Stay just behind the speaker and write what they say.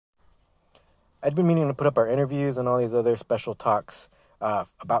I'd been meaning to put up our interviews and all these other special talks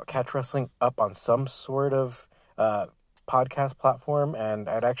about catch wrestling up on some sort of podcast platform, and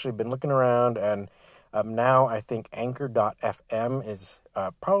I'd actually been looking around, and now I think Anchor.fm is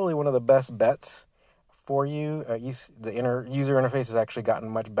probably one of the best bets for you. User interface has actually gotten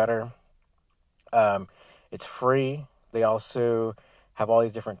much better. It's free. They also have all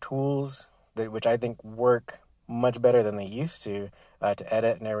these different tools which I think work much better than they used to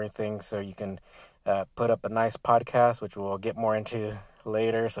edit and everything. So you can put up a nice podcast, which we'll get more into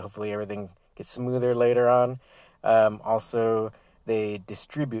later. So hopefully everything gets smoother later on. Also, they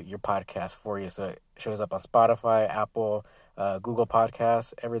distribute your podcast for you. So it shows up on Spotify, Apple, Google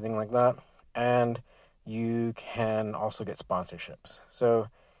Podcasts, everything like that. And you can also get sponsorships. So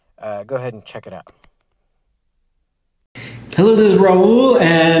go ahead and check it out. Hello, this is Raul,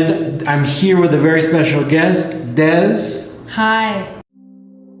 and I'm here with a very special guest, Des. Hi.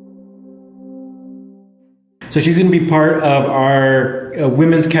 So she's going to be part of our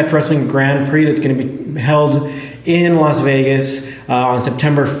Women's Catch Wrestling Grand Prix that's going to be held in Las Vegas on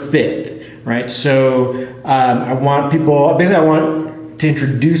September 5th, right? So I want to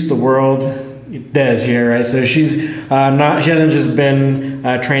introduce the world. Des here, right? So she hasn't just been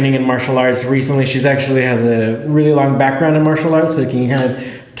training in martial arts recently. She's actually has a really long background in martial arts. So can you kind of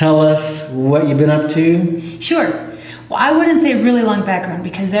tell us what you've been up to? Sure. Well, I wouldn't say a really long background,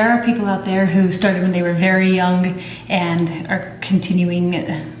 because there are people out there who started when they were very young and are continuing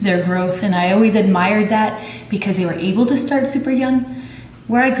their growth. And I always admired that because they were able to start super young.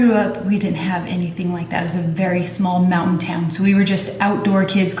 Where I grew up, we didn't have anything like that. It was a very small mountain town. So we were just outdoor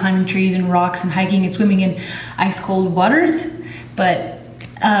kids climbing trees and rocks and hiking and swimming in ice cold waters. But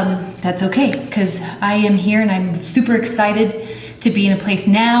that's okay, because I am here and I'm super excited to be in a place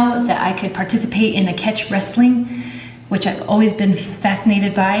now that I could participate in a catch wrestling, which I've always been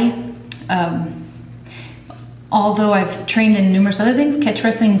fascinated by. Although I've trained in numerous other things, catch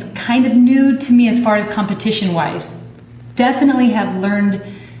wrestling is kind of new to me as far as competition-wise. Definitely have learned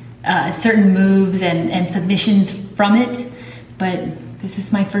certain moves and submissions from it, but this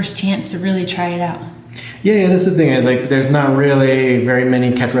is my first chance to really try it out. Yeah, that's the thing, is like there's not really very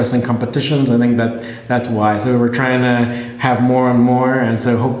many catch wrestling competitions. I think that's why. So we're trying to have more and more, and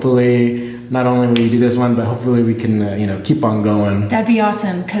so hopefully not only will you do this one, but hopefully we can keep on going. That'd be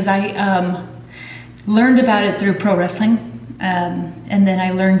awesome, because I learned about it through pro wrestling. And then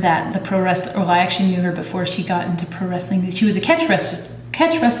I learned that the pro wrestler, well, I actually knew her before she got into pro wrestling. She was a catch wrestler,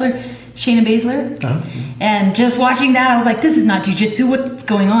 Shayna Baszler. Uh-huh. And just watching that, I was like, this is not jiu-jitsu. What's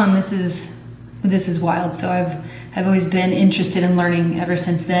going on? This is wild. So I've always been interested in learning ever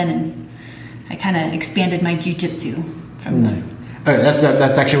since then, and I kind of expanded my jiu-jitsu from there.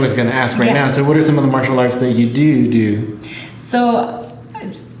 That's actually what I was going to ask right now. So what are some of the martial arts that you do? So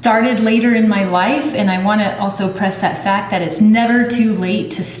I started later in my life, and I want to also press that fact that it's never too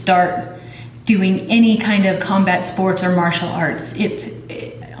late to start doing any kind of combat sports or martial arts.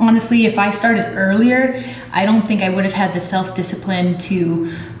 Honestly, if I started earlier, I don't think I would have had the self-discipline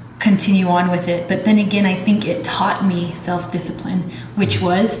to continue on with it. But then again, I think it taught me self-discipline, which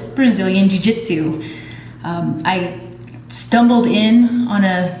was Brazilian Jiu-Jitsu. I stumbled in on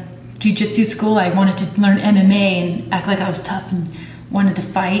a Jiu-Jitsu school. I wanted to learn MMA and act like I was tough and wanted to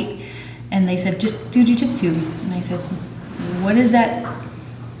fight, and they said, just do jiu-jitsu. And I said, what is that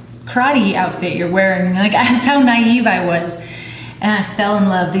karate outfit you're wearing? Like, that's how naive I was. And I fell in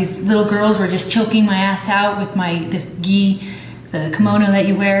love. These little girls were just choking my ass out with this gi, the kimono that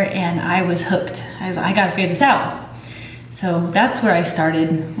you wear, and I was hooked. I was like, I gotta figure this out. So that's where I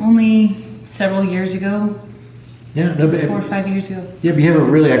started, only several years ago. Yeah, 4 or 5 years ago. Yeah, but you have a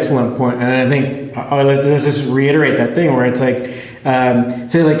really excellent point, and I think let's just reiterate that thing where it's like,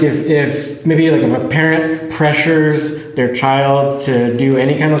 say like if maybe like if a parent pressures their child to do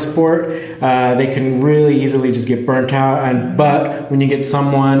any kind of sport, they can really easily just get burnt out. But when you get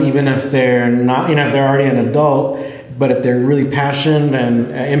someone, even if they're not, if they're already an adult, but if they're really impassioned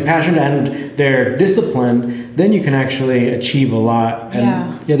and they're disciplined, then you can actually achieve a lot.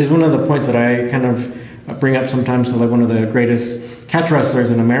 And there's one of the points that I kind of bring up sometimes. So like one of the greatest catch wrestlers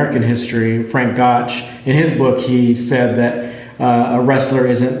in American history, Frank Gotch, in his book, he said that a wrestler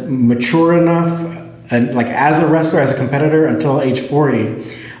isn't mature enough, and like as a wrestler, as a competitor, until age 40.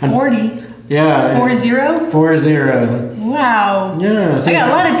 40? Yeah. 40? 40. Wow. Yeah. So I got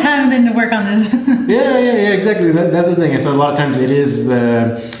a lot of time then to work on this. yeah, exactly. That's the thing. And so a lot of times it is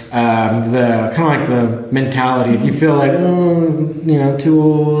the kind of like the mentality. If you feel like, too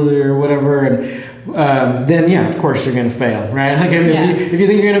old or whatever, and then of course you're going to fail, right? Like if you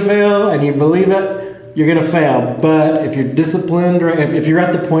think you're going to fail and you believe it, you're going to fail. But if you're disciplined, or if you're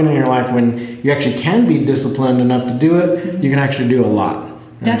at the point in your life when you actually can be disciplined enough to do it, you can actually do a lot.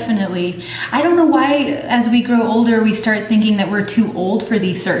 Definitely. I don't know why, as we grow older, we start thinking that we're too old for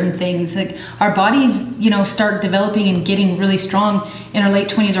these certain things. Like our bodies, start developing and getting really strong in our late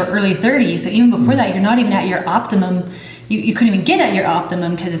 20s or early 30s. So even before that, you're not even at your optimum. You couldn't even get at your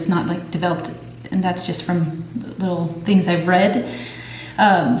optimum because it's not like developed. And that's just from little things I've read.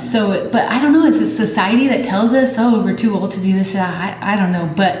 But I don't know. It's a society that tells us, oh, we're too old to do this. I don't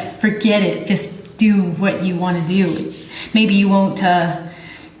know. But forget it. Just do what you want to do. Maybe you won't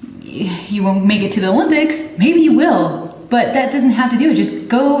make it to the Olympics. Maybe you will, but that doesn't have to do it. Just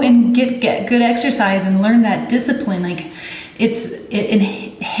go and get good exercise and learn that discipline. Like it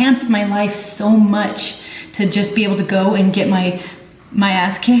enhanced my life so much to just be able to go and get my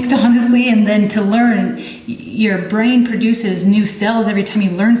ass kicked, honestly, and then to learn. Your brain produces new cells every time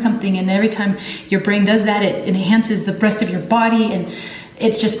you learn something, and every time your brain does that, it enhances the rest of your body, and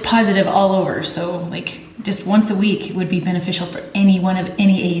it's just positive all over. So like just once a week would be beneficial for anyone of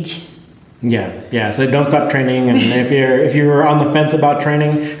any age. Yeah. So don't stop training. And if you're on the fence about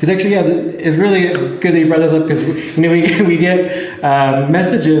training, because actually, it's really good that you brought this up, because we get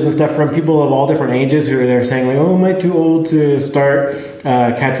messages and stuff from people of all different ages who are saying like, oh, am I too old to start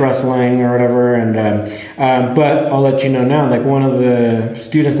catch wrestling or whatever? And but I'll let you know now. Like one of the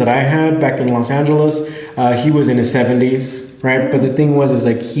students that I had back in Los Angeles, he was in his 70s. Right, but the thing is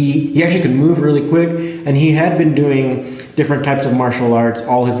like he actually could move really quick, and he had been doing different types of martial arts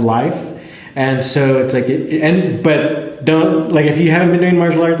all his life, and so it's like but don't, like, if you haven't been doing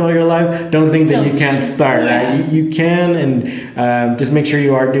martial arts all your life, don't think that you can't start. Yeah. Right, you can, and just make sure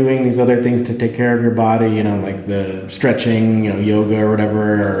you are doing these other things to take care of your body. Like the stretching, yoga or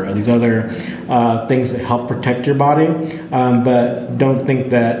whatever, or these other things that help protect your body. But don't think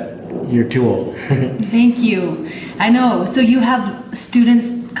that you're too old. Thank you. I know. So you have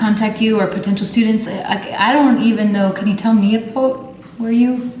students contact you, or potential students. I don't even know. Can you tell me about where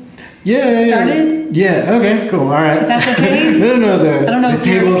you started? Yeah. Okay. Cool. All right. If that's okay. No. I don't know the if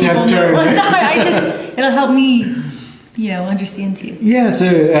tables have turned. Well, sorry. It'll help me, understand too. Yeah.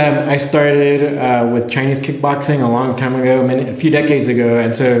 So I started with Chinese kickboxing a long time ago, a few decades ago,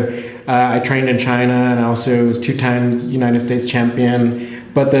 and so I trained in China, and I also was 2-time United States champion.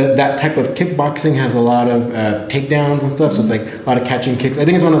 But that type of kickboxing has a lot of takedowns and stuff, so it's like a lot of catching kicks. I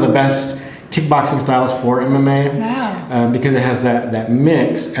think it's one of the best kickboxing styles for MMA. Wow. Because it has that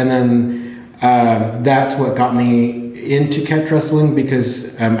mix. And then that's what got me into catch wrestling,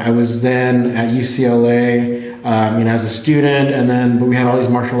 because I was then at UCLA, as a student, but we had all these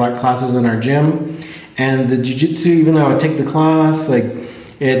martial art classes in our gym. And the jiu-jitsu, even though I would take the class, like,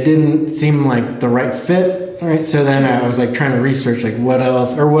 it didn't seem like the right fit. All right, so then I was like trying to research like what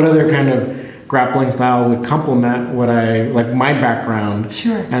else or what other kind of grappling style would complement what my background.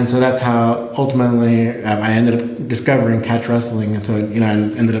 Sure. And so that's how ultimately I ended up discovering catch wrestling. And so I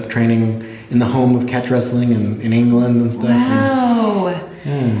ended up training in the home of catch wrestling in England and stuff. Wow.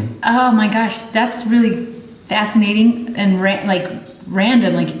 Oh my gosh, that's really fascinating and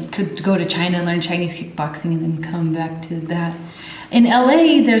random. Like you could go to China and learn Chinese kickboxing and then come back to that. In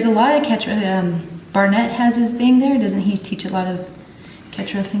LA, there's a lot of catch. Barnett has his thing there. Doesn't he teach a lot of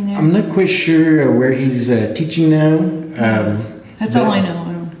catch wrestling there? I'm not quite sure where he's teaching now. That's all I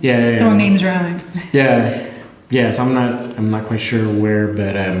know. Yeah. Throwing names around. Yeah. So I'm not quite sure where,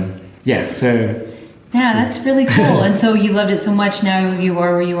 but yeah. So. Yeah, that's really cool. And so you loved it so much. Now you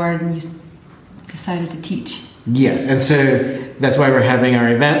are where you are, and you decided to teach. Yes, and so that's why we're having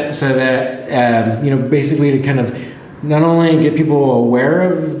our event, so that basically to kind of not only get people aware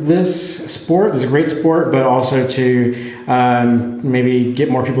of this sport, this great sport, but also to maybe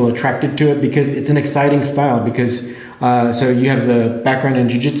get more people attracted to it, because it's an exciting style. Because so you have the background in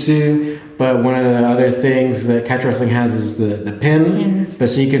jiu-jitsu, but one of the other things that catch wrestling has is the pins.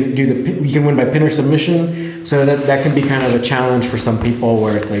 But so you can you can win by pin or submission. So that can be kind of a challenge for some people,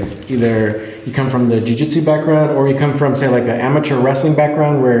 where it's like either you come from the jiu-jitsu background, or you come from, say, like an amateur wrestling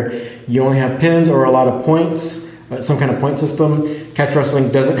background where you only have pins or a lot of points. Some kind of point system. Catch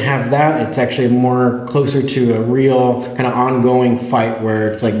wrestling doesn't have that. It's actually more closer to a real kind of ongoing fight,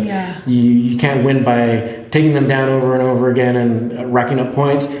 where it's like you can't win by taking them down over and over again and racking up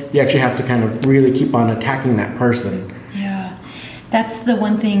points. You actually have to kind of really keep on attacking that person. Yeah, that's the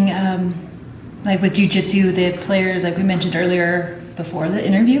one thing, like with jiu-jitsu, the players, like we mentioned earlier before the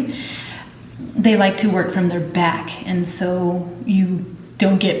interview, they like to work from their back, and so you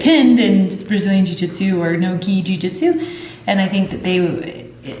don't get pinned in Brazilian Jiu-Jitsu or no-gi Jiu-Jitsu. And I think that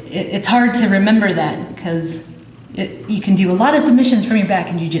it's hard to remember that, because you can do a lot of submissions from your back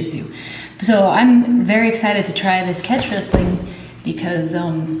in Jiu-Jitsu. So I'm very excited to try this catch wrestling because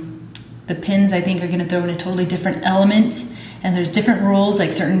the pins, I think, are going to throw in a totally different element, and there's different rules.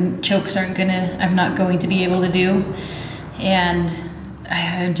 Like certain chokes I'm not going to be able to do, and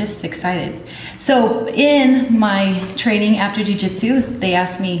I'm just excited. So in my training after jiu-jitsu, they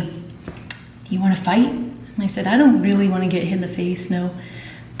asked me, "You want to fight?" And I said, "I don't really want to get hit in the face, no."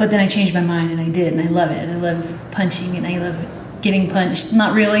 But then I changed my mind, and I did, and I love it. I love punching, and I love getting punched.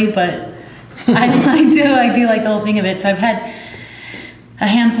 Not really, but I do like the whole thing of it. So I've had a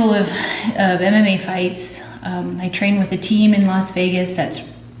handful of MMA fights. I train with a team in Las Vegas that's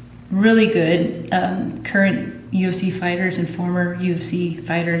really good. Current UFC fighters and former UFC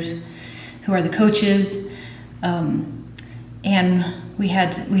fighters who are the coaches. And we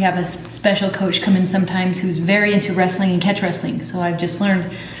have a special coach come in sometimes who's very into wrestling and catch wrestling. So I've just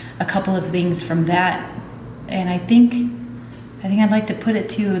learned a couple of things from that, and I think I'd like to put it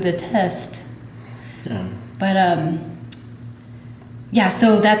to the test. Yeah. But yeah,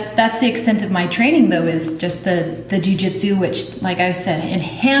 so that's the extent of my training, though, is just the jiu-jitsu, which, like I said,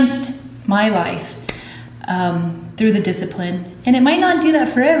 enhanced my life through the discipline. And it might not do that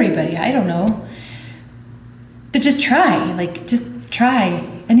for everybody, I don't know. But just try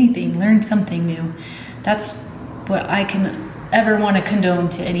anything, learn something new. That's what I can ever want to condone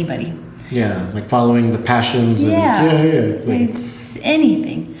to anybody. Yeah, like following the passions. Yeah, Like,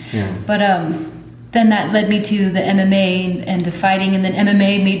 anything. yeah. But then that led me to the MMA and to fighting, and then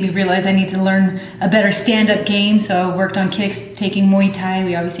MMA made me realize I need to learn a better stand-up game. So I worked on kicks, taking Muay Thai.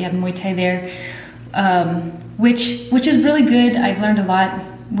 We obviously have Muay Thai there, which is really good. I've learned a lot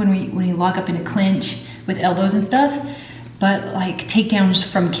when you lock up in a clinch with elbows and stuff. But like takedowns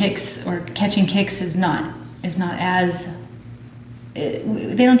from kicks or catching kicks is not as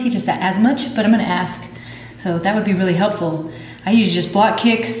they don't teach us that as much. But I'm going to ask, so that would be really helpful. I usually just block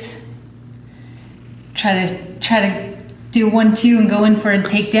kicks. Try to do 1-2 and go in for a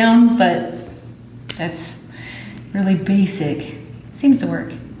takedown, but that's really basic. Seems to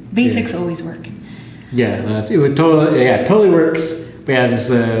work. Basics always work. Yeah, it totally works. But yeah, just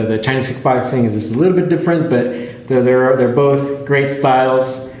the Chinese kickboxing is just a little bit different, but they're both great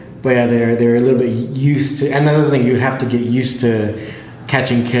styles. But yeah, they're a little bit used to. And another thing, you have to get used to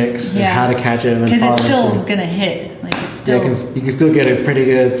catching kicks and how to catch it, because it still is gonna hit. Like it's still. Yeah, you can still get a pretty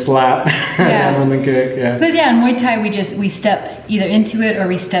good slap on the kick. Yeah. But yeah, in Muay Thai we step either into it or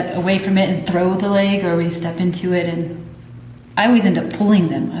we step away from it and throw the leg, or we step into it, and I always end up pulling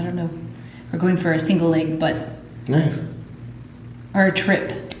them. I don't know, or going for a single leg, but nice. Or a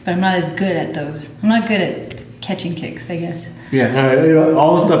trip, but I'm not as good at those. I'm not good at catching kicks, I guess. Yeah,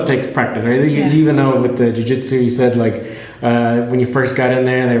 all the stuff takes practice, right? You even know with the jiu-jitsu, you said like when you first got in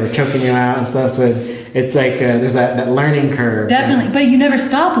there, they were choking you out and stuff. So it's like there's that learning curve. Definitely, but you never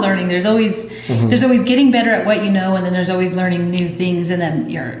stop learning. There's always getting better at what you know, and then there's always learning new things. And then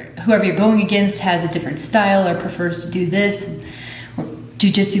whoever you're going against has a different style or prefers to do this. Or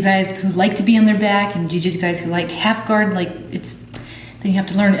jiu-jitsu guys who like to be on their back, and jiu-jitsu guys who like half guard. Then you have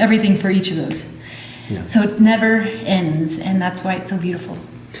to learn everything for each of those. Yeah. So it never ends, and that's why it's so beautiful.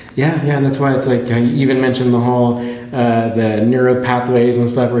 Yeah, and that's why it's like you even mentioned the whole the neuro pathways and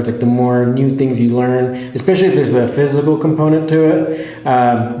stuff, where it's like the more new things you learn, especially if there's a physical component to it,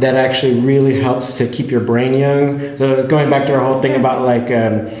 that actually really helps to keep your brain young. So going back to our whole thing about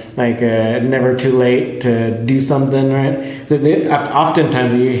never too late to do something, right? So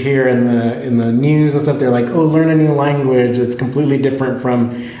oftentimes you hear in the news and stuff, they're like, oh, learn a new language that's completely different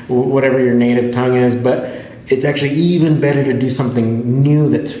from whatever your native tongue is, but it's actually even better to do something new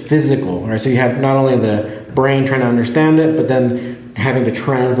that's physical, right? So you have not only the brain trying to understand it, but then having to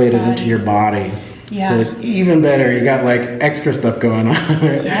translate it into your body. Yeah. So it's even better. You got like extra stuff going on.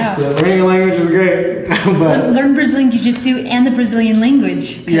 Right? Yeah. So learning a language is great. But learn Brazilian Jiu-Jitsu and the Brazilian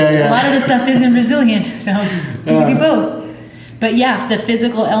language. A lot of the stuff is in Brazilian, so you can do both. But yeah, the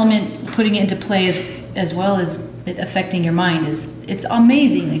physical element, putting it into play as well as it affecting your mind it's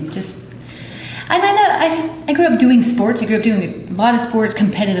amazing. And I grew up doing sports. I grew up doing a lot of sports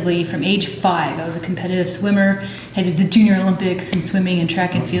competitively from age 5. I was a competitive swimmer. I did the Junior Olympics in swimming and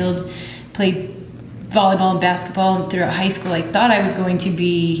track and field. Played volleyball and basketball throughout high school. I thought I was going to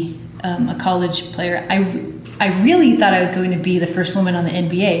be a college player. I really thought I was going to be the first woman on the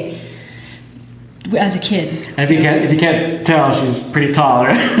NBA as a kid. And if you can't tell, she's pretty tall,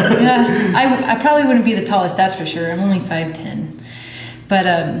 right? Yeah, I probably wouldn't be the tallest, that's for sure. I'm only 5'10". But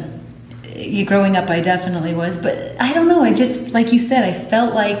growing up, I definitely was. But I don't know, I just, like you said, I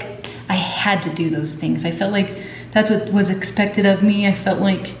felt like I had to do those things. I felt like that's what was expected of me. I felt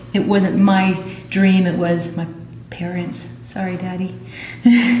like it wasn't my dream, it was my parents. Sorry, Daddy.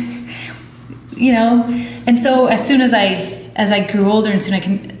 you know. And so as soon as I grew older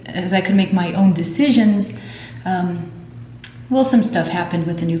and as I could make my own decisions, well, some stuff happened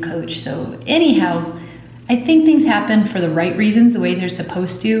with the new coach. So anyhow, I think things happen for the right reasons, the way they're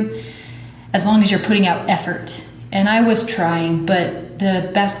supposed to, as long as you're putting out effort. And I was trying, but the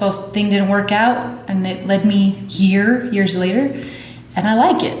basketball thing didn't work out, and it led me here years later, and I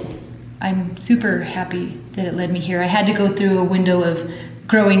like it. I'm super happy that it led me here. I had to go through a window of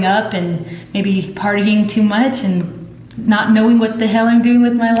growing up and maybe partying too much and not knowing what the hell I'm doing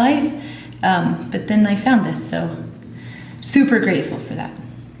with my life. But then I found this, so super grateful for that.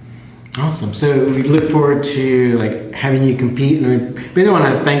 Awesome. So we look forward to like having you compete, and we really want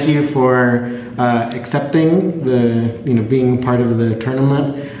to thank you for accepting being part of the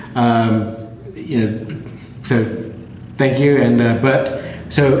tournament. So thank you. And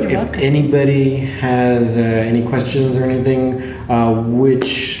so You're if welcome. anybody has any questions or anything,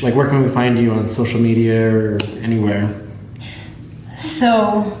 where can we find you on social media or anywhere?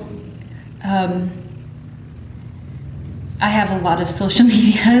 So, I have a lot of social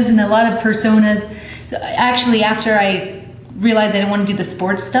medias and a lot of personas. Actually, after I realized I didn't want to do the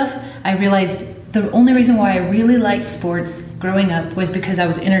sports stuff, I realized the only reason why I really liked sports growing up was because I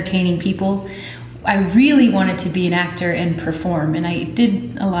was entertaining people. I really wanted to be an actor and perform, and I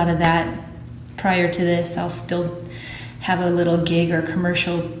did a lot of that prior to this. I'll still have a little gig or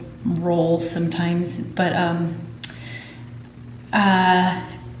commercial role sometimes, but I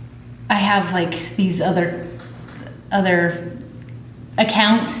have like these other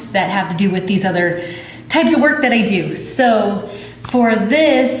accounts that have to do with these other types of work that I do. So for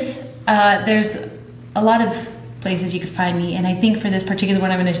this, there's a lot of places you can find me, and I think for this particular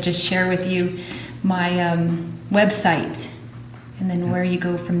one, I'm going to just share with you my website, and then where you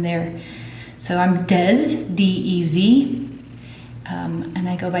go from there. So I'm Dez, D-E-Z, and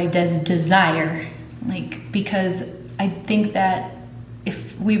I go by Dez Desire, because I think that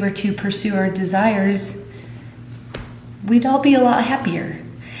if we were to pursue our desires, we'd all be a lot happier.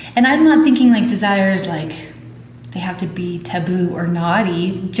 And I'm not thinking like desires like they have to be taboo or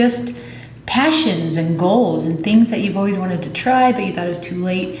naughty, just passions and goals and things that you've always wanted to try but you thought it was too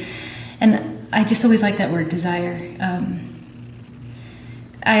late. And I just always like that word, desire.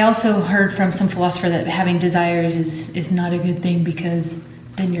 I also heard from some philosopher that having desires is not a good thing, because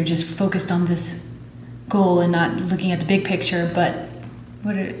then you're just focused on this goal and not looking at the big picture. But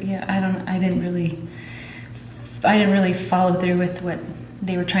I didn't really follow through with what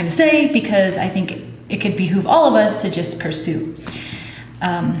they were trying to say, because I think it could behoove all of us to just pursue.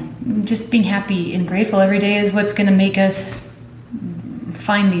 Just being happy and grateful every day is what's going to make us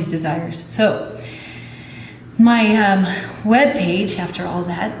find these desires. So my webpage, after all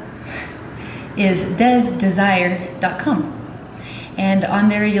that, is dezdesire.com. And on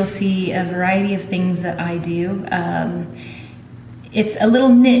there you'll see a variety of things that I do. It's a little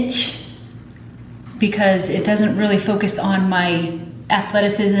niche because it doesn't really focus on my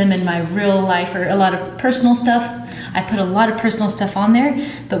athleticism and my real life or a lot of personal stuff. I put a lot of personal stuff on there,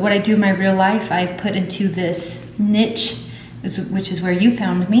 but what I do in my real life, I've put into this niche, which is where you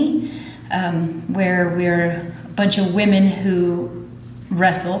found me, where we're a bunch of women who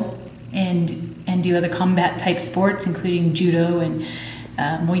wrestle and do other combat type sports, including judo and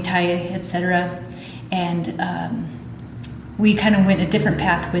Muay Thai, etc. And we kind of went a different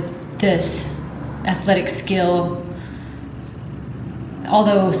path with this athletic skill.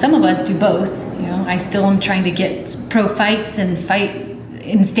 Although some of us do both, I still am trying to get pro fights and fight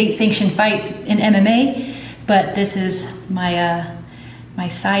in state-sanctioned fights in MMA, but this is my my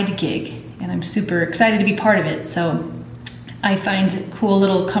side gig, and I'm super excited to be part of it. So I find cool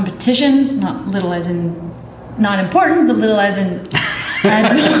little competitions, not little as in not important, but little as in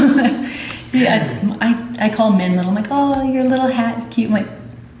I call men little. I'm like, oh, your little hat is cute. I'm like,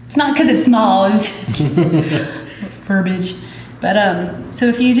 it's not because it's small, it's just verbiage. But so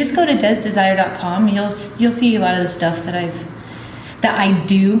if you just go to dezdesire.com, you'll see a lot of the stuff that I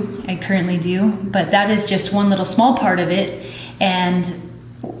currently do. But that is just one little small part of it. And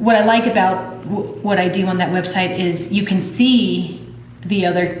what I like about what I do on that website is you can see the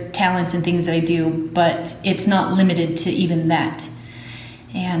other talents and things that I do, but it's not limited to even that.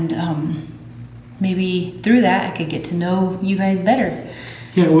 And maybe through that I could get to know you guys better.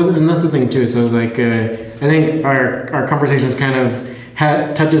 Yeah, well, and that's the thing too. So like, I think our conversations kind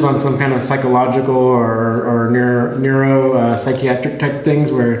of touches on some kind of psychological or neuro psychiatric type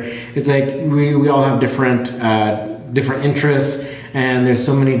things, where it's like we all have different interests, and there's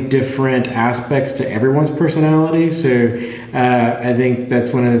so many different aspects to everyone's personality. So I think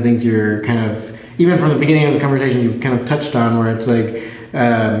that's one of the things you're kind of, even from the beginning of this conversation, you've kind of touched on, where it's like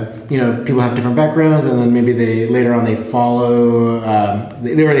people have different backgrounds, and then maybe they later on they follow,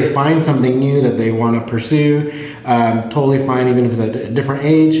 they find something new that they want to pursue. Totally fine, even if it's at a different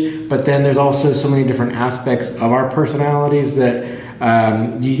age. But then there's also so many different aspects of our personalities that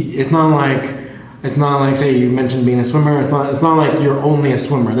it's not like, say, you mentioned being a swimmer. It's not like you're only a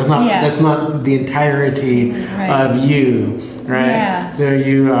swimmer. That's not the entirety of you. Right. Yeah. So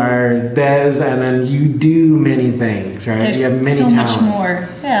you are Des, and then you do many things, right? There's you have many so talents. much more.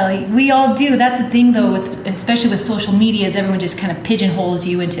 Yeah, like we all do. That's the thing, though, especially with social media, is everyone just kind of pigeonholes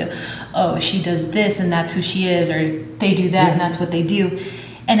you into, oh, she does this and that's who she is, or they do that and that's what they do,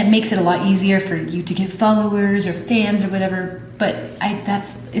 and it makes it a lot easier for you to get followers or fans or whatever. But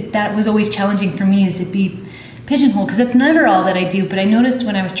that was always challenging for me, is to be pigeonhole, because that's never all that I do. But I noticed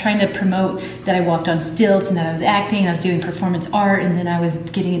when I was trying to promote that I walked on stilts and that I was acting, I was doing performance art, and then I was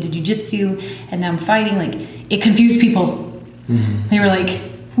getting into jiu-jitsu, and now I'm fighting, like, it confused people. Mm-hmm. They were like,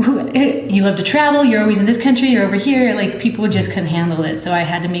 you love to travel, you're always in this country, you're over here. Like, people just couldn't handle it, so I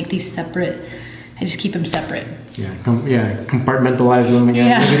had to make these separate. I just keep them separate. Compartmentalize them again.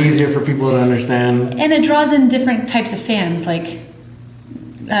 Yeah. Make it easier for people to understand. And it draws in different types of fans, like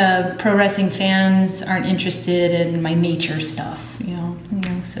pro wrestling fans aren't interested in my nature stuff,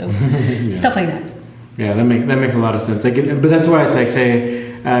 so stuff like that. Yeah, that makes a lot of sense. But that's why it's like,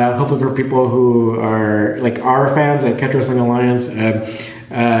 say, hopefully for people who are like our fans at Catch Wrestling Alliance,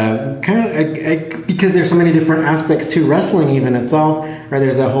 because there's so many different aspects to wrestling even itself. Right,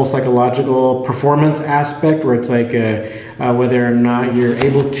 there's that whole psychological performance aspect where it's like whether or not you're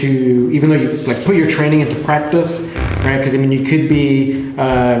able to, even though you like put your training into practice, right? Because I mean, you could be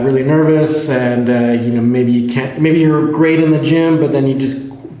really nervous, and maybe you can't. Maybe you're great in the gym, but then you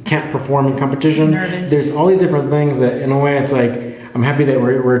just can't perform in competition. Nervous. There's all these different things that, in a way, it's like I'm happy that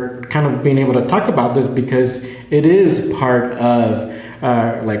we're kind of being able to talk about this, because it is part of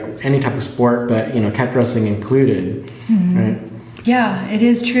like any type of sport, but catch wrestling included, mm-hmm. right? Yeah, it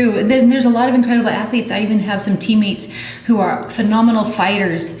is true. Then there's a lot of incredible athletes. I even have some teammates who are phenomenal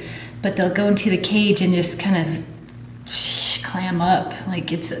fighters, but they'll go into the cage and just kind of clam up.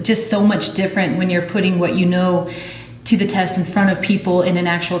 Like, it's just so much different when you're putting what you know to the test in front of people in an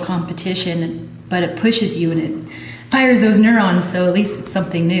actual competition, but it pushes you and it fires those neurons, so at least it's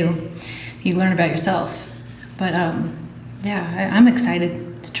something new you learn about yourself. But I'm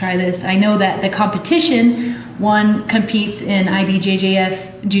excited to try this. I know that the competition, one competes in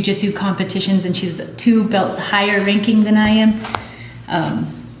IBJJF jiu-jitsu competitions, and she's 2 belts higher ranking than I am.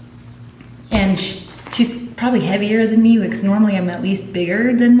 And she's probably heavier than me, because normally I'm at least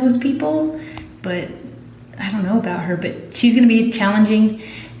bigger than most people, but I don't know about her, but she's going to be challenging.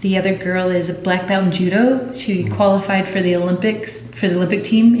 The other girl is a black belt in judo. She qualified for the Olympics, for the Olympic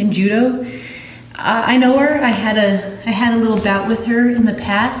team in judo. I know her. I had a little bout with her in the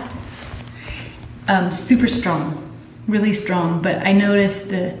past. Super strong, really strong. But I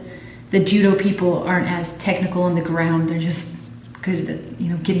noticed the judo people aren't as technical on the ground. They're just good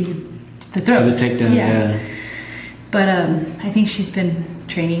at getting you to the throat. The takedown, yeah. But I think she's been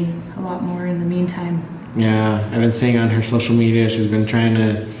training a lot more in the meantime. Yeah, I've been seeing on her social media she's been trying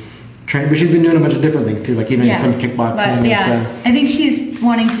to train, but she's been doing a bunch of different things too, like even some kickboxing and stuff. I think she's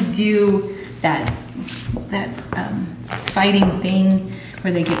wanting to do that fighting thing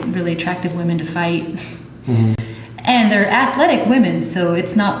where they get really attractive women to fight, mm-hmm. and they're athletic women, so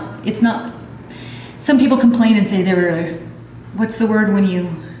it's not. Some people complain and say they're, what's the word when you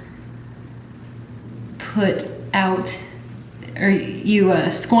put out, or you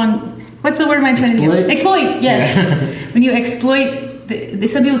what's the word am I trying to do? Exploit, yes. Yeah. When you exploit,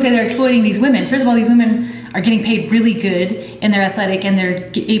 some people say they're exploiting these women. First of all, these women are getting paid really good, and they're athletic, and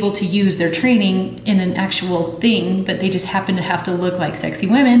they're able to use their training in an actual thing, but they just happen to have to look like sexy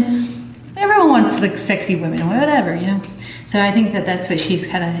women. Everyone wants to look sexy women, whatever, So I think that's what she's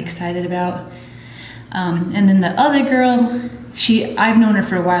kind of excited about. And then the other girl, I've known her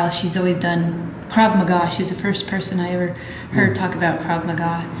for a while. She's always done Krav Maga. She was the first person I ever heard talk about Krav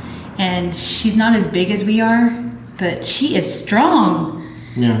Maga. And she's not as big as we are, but she is strong.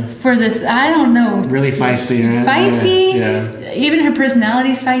 Yeah. For this, I don't know. Really feisty, right? Feisty. Yeah. Even her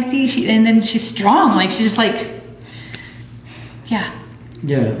personality's feisty. And then she's strong. Like, she's just like, yeah.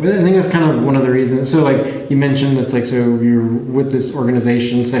 Yeah, well, I think that's kind of one of the reasons. So, like you mentioned, it's like, so you're with this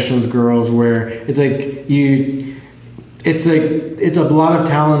organization, Sessions Girls, where it's like it's a lot of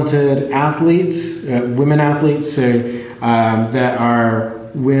talented athletes, women athletes, so that are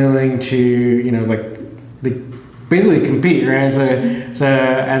willing to, basically compete, right? So,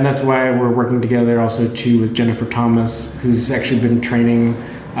 and that's why we're working together also too with Jennifer Thomas, who's actually been training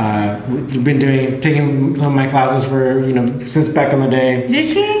We've been taking some of my classes for, since back in the day. Did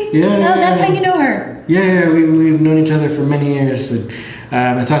she? Yeah. Oh, that's how you know her. Yeah, we've known each other for many years, and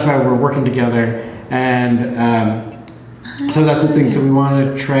so that's why we're working together. And so that's the thing. So we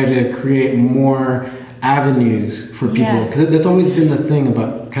want to try to create more avenues for people, because that's always been the thing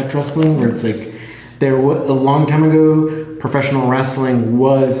about catch wrestling, where it's like a long time ago, professional wrestling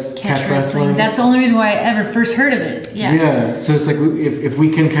was catch wrestling. That's the only reason why I ever first heard of it. Yeah. So it's like if we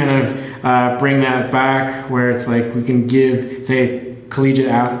can kind of bring that back, where it's like we can give, say,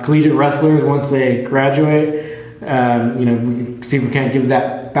 collegiate wrestlers, once they graduate, we can see if we can't give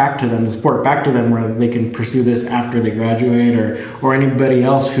that back to them, the sport back to them, where they can pursue this after they graduate, or anybody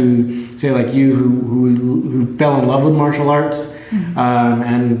else who, say, like you, who fell in love with martial arts, and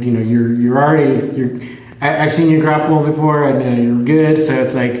I've seen you grapple before, and you're good. So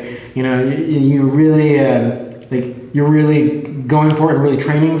it's like, you really you're really going for it and really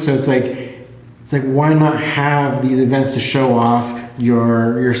training. So it's like why not have these events to show off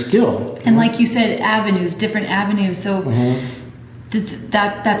your skill? And like you said, different avenues. So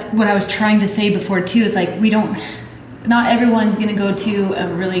that's what I was trying to say before too. Is like not everyone's going to go to a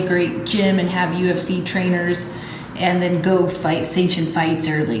really great gym and have UFC trainers and then go fight sanctioned fights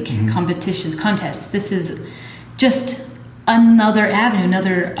or like contests. This is just another avenue,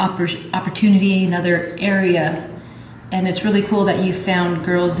 another opportunity, another area. And it's really cool that you found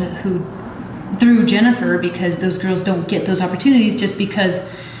girls through Jennifer, because those girls don't get those opportunities just because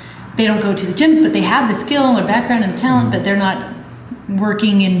they don't go to the gyms, but they have the skill or background and talent, but they're not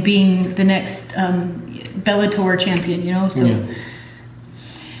working and being the next Bellator champion, So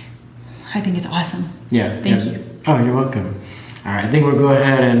I think it's awesome. Yeah. Thank you. Oh, you're welcome. All right, I think we'll go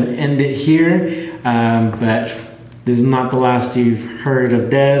ahead and end it here. But this is not the last you've heard of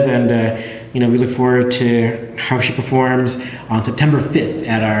Des, and we look forward to how she performs on September 5th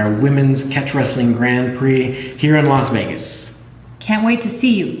at our Women's Catch Wrestling Grand Prix here in Las Vegas. Can't wait to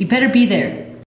see you. You better be there.